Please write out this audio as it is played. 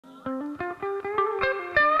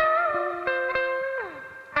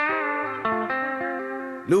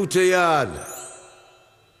Lootayard.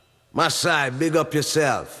 Maschine, big up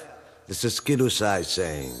yourself. This is Kiddus I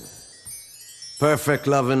saying. Perfect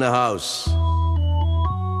love in the house.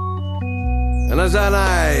 And as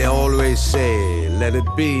I always say, let it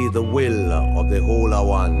be the will of the Holy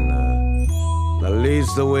One that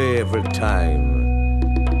leads the way every time,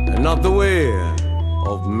 and not the way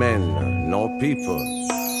of men nor people.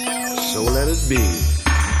 So let it be,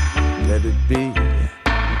 let it be,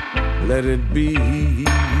 let it be,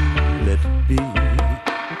 let it be,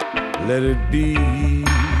 let it be.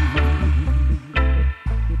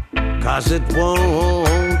 'Cause it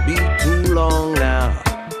won't be too long now.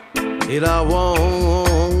 It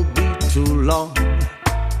won't be too long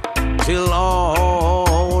till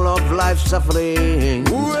all of life's suffering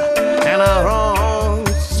and our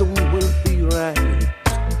wrongs soon will be right.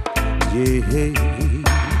 Yeah,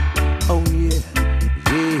 oh yeah,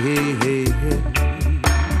 yeah.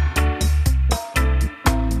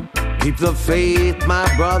 Keep the faith, my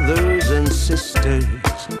brothers and sisters.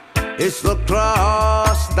 It's the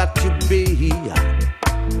cross that you bear.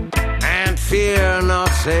 And fear not,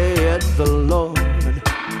 saith the Lord.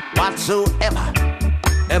 Whatsoever,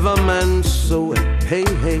 ever man soweth, hey,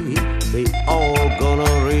 hey, they all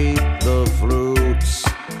gonna reap the fruits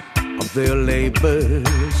of their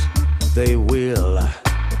labors. They will,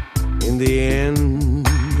 in the end.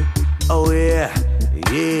 Oh yeah,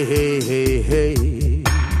 yeah.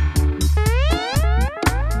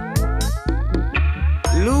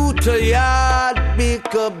 Lootayard,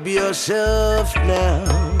 pick up yourself now.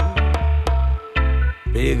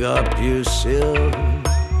 Big up yourself.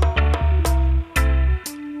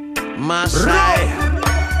 Maschine,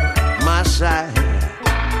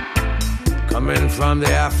 coming from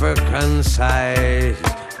the African side.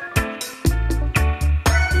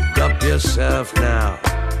 Big up yourself now.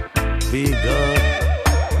 Big up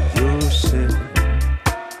yourself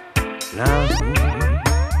now.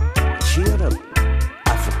 Cheer up,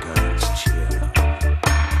 Africans, cheer up.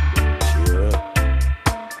 Cheer up,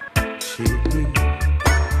 cheer up.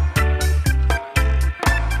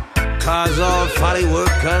 'Cause all folly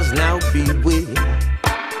workers now beware.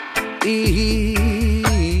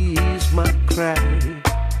 Ease my cry,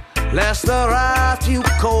 lest the wrath you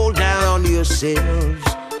call down on yourselves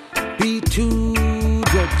be too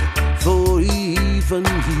dread for even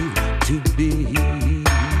you to be.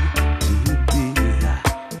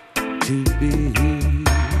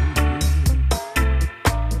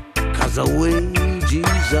 Cause the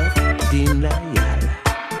wages of denial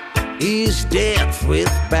is death with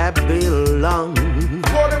Babylon,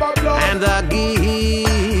 and the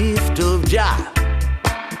gift of Jah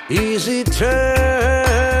is eternal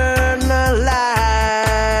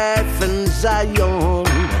life in Zion.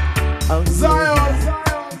 Oh, Zion,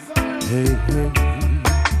 hey, hey.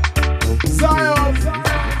 Zion,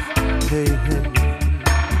 hey, hey.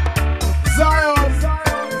 Zion.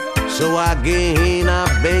 So again, I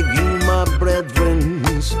beg you, my brethren,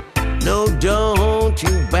 no, don't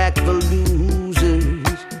you back the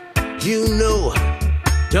losers. You know,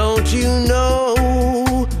 don't you know,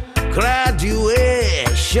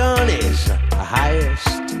 graduation is the highest.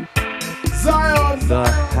 Zion, the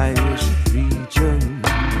highest regions.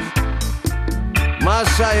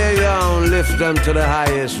 Messiah Young, lift them to the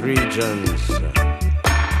highest regions.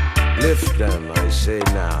 Lift them, I say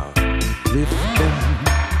now. Lift them.